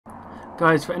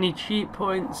Guys, for any cheap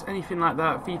points, anything like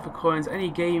that, FIFA coins, any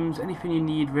games, anything you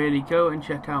need really, go and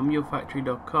check out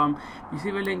mulefactory.com. You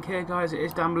see the link here, guys, it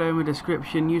is down below in the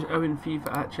description. Use Owen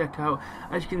FIFA at checkout.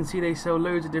 As you can see, they sell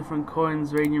loads of different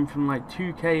coins ranging from like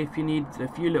 2k if you need a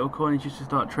few little coins just to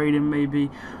start trading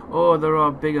maybe, or there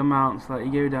are big amounts like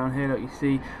you go down here, like you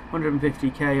see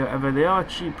 150k or whatever. They are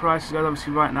cheap prices, guys.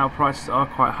 Obviously right now prices are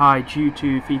quite high due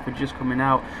to FIFA just coming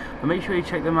out, but make sure you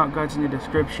check them out, guys, in the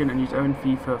description, and use Owen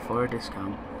FIFA for a discount.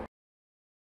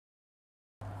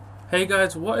 Hey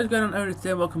guys, what is going on over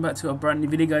today? Welcome back to a brand new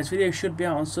video, guys. Video should be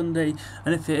out on Sunday,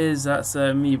 and if it is, that's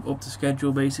me up to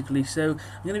schedule basically. So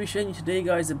I'm going to be showing you today,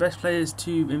 guys, the best players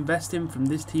to invest in from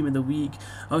this team of the week.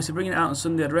 Obviously bringing it out on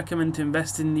Sunday, I'd recommend to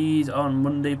invest in these on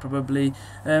Monday probably,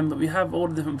 but we have all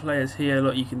the different players here,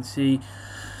 look, you can see.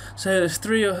 So there's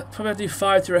three, probably have to do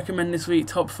 5 to recommend this week,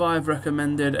 top 5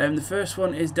 recommended. The first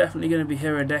one is definitely going to be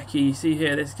Hirodeki. You see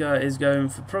here, this guy is going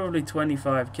for probably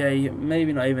 25k,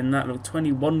 maybe not even that, look,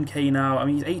 21k now. I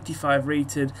mean, he's 85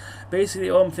 rated. Basically,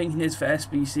 all I'm thinking is for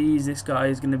SBC'S, this guy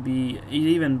is going to be, he's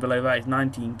even below that, he's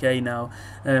 19k now.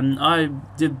 I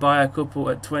did buy a couple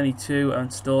at 22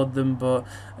 and stored them, but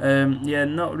yeah,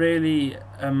 not really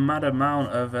a mad amount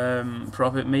of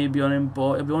profit maybe on him,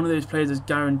 but it'll be one of those players that's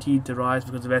guaranteed to rise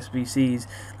because of SBC'S.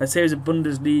 Let's say he's a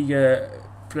Bundesliga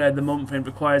player of the month and it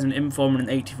requires an inform and an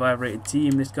 85 rated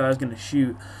team, this guy's going to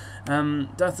shoot.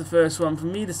 That's the first one. For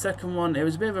me, the second one, it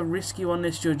was a bit of a risky one,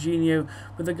 this Jorginho,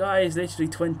 but the guy is literally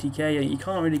 20k and you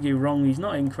can't really go wrong. He's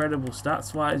not incredible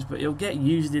stats wise, but he'll get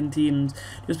used in teams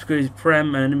just because he's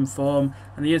prem and an inform,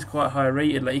 and he is quite high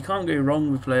rated. Like, you can't go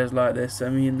wrong with players like this. I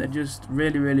mean, they're just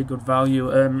really, really good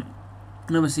value.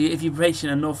 And obviously, if you're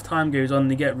patient enough, time goes on,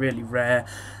 they get really rare,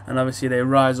 and obviously they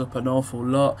rise up an awful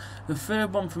lot. The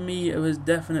third one for me, it was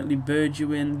definitely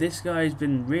Bergwijn. This guy's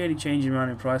been really changing around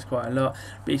in price quite a lot,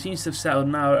 but he seems to have settled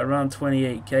now at around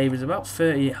 28k. He was about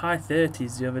 30, high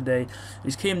 30s the other day.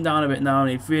 He's came down a bit now,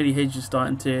 and he's just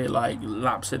starting to like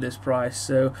lapse at this price.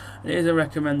 So it is a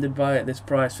recommended buy at this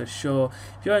price for sure.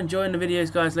 If you're enjoying the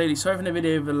videos, guys, lately, sorry for the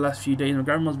video over the last few days. My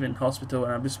grandma's been in hospital,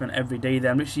 and I've just spent every day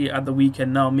there. I'm literally at the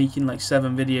weekend now making like 7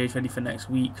 videos ready for next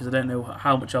week because I don't know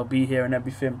how much I'll be here and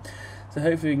everything, so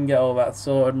hopefully we can get all that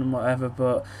sorted and whatever.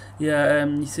 But yeah,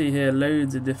 you see here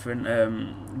loads of different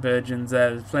Bergwijns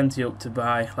there's plenty up to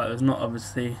buy. Like, there's not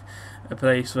obviously a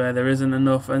place where there isn't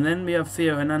enough. And then we have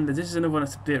Theo Hernandez. This is another one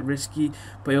that's a bit risky,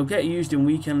 but he'll get used in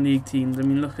weekend league teams. I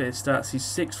mean, look at his stats, he's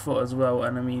 6 foot as well,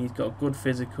 and I mean, he's got good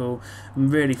physical and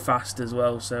really fast as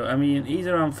well. So I mean, he's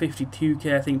around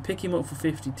 52k. I think pick him up for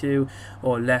 52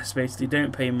 or less basically,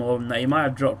 don't pay more than that. He might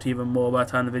have dropped even more by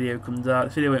the time the video comes out.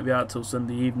 The video won't be out till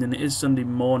Sunday evening. It is Sunday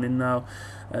morning now,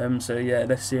 so yeah,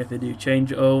 let's see if they do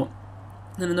change it all.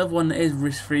 Then another one that is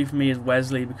risk-free for me is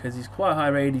Wesley, because he's quite high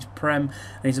rated, he's prem,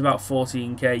 and he's about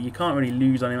 14k. You can't really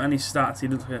lose on him, and his stats, he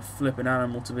looks like a flipping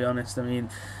animal, to be honest. I mean,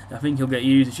 I think he'll get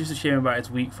used. It's just a shame about his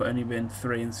week for only being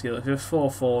 3 in skill. If it was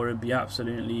 4-4, it'd be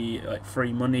absolutely like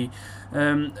free money.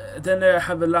 Then I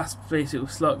have the last basic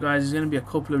slot, guys. There's going to be a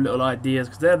couple of little ideas,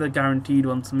 because they're the guaranteed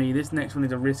ones to me. This next one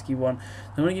is a risky one.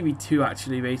 I'm going to give you 2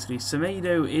 actually, basically.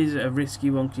 Semedo is a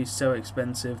risky one because he's so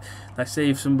expensive. Like, say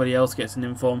if somebody else gets an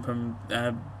inform from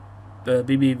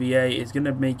BBVA, is going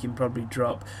to make him probably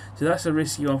drop, so that's a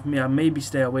risky one for me. I maybe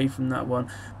stay away from that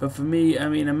one, but for me, I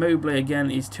mean, Immobile again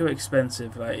is too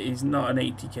expensive. Like, he's not an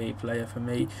 80k player for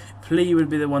me. Plea would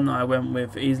be the one that I went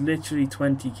with. He's literally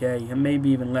 20k and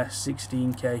maybe even less,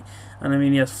 16k, and I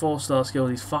mean, he has 4-star skills,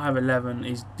 he's 5'11",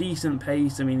 he's decent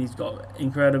pace. I mean, he's got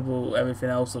incredible everything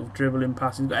else, sort of dribbling,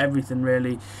 passing, he's got everything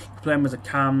really. You play him as a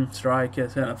cam, striker,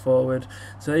 centre forward,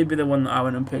 so he'd be the one that I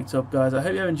went and picked up, guys. I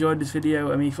hope you have enjoyed this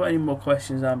video. I mean, if you've got any more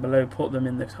questions down below, put them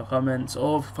in the comments,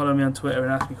 or follow me on Twitter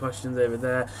and ask me questions over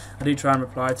there. I do try and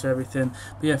reply to everything.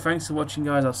 But yeah, thanks for watching,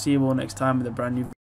 guys. I'll see you all next time with a brand new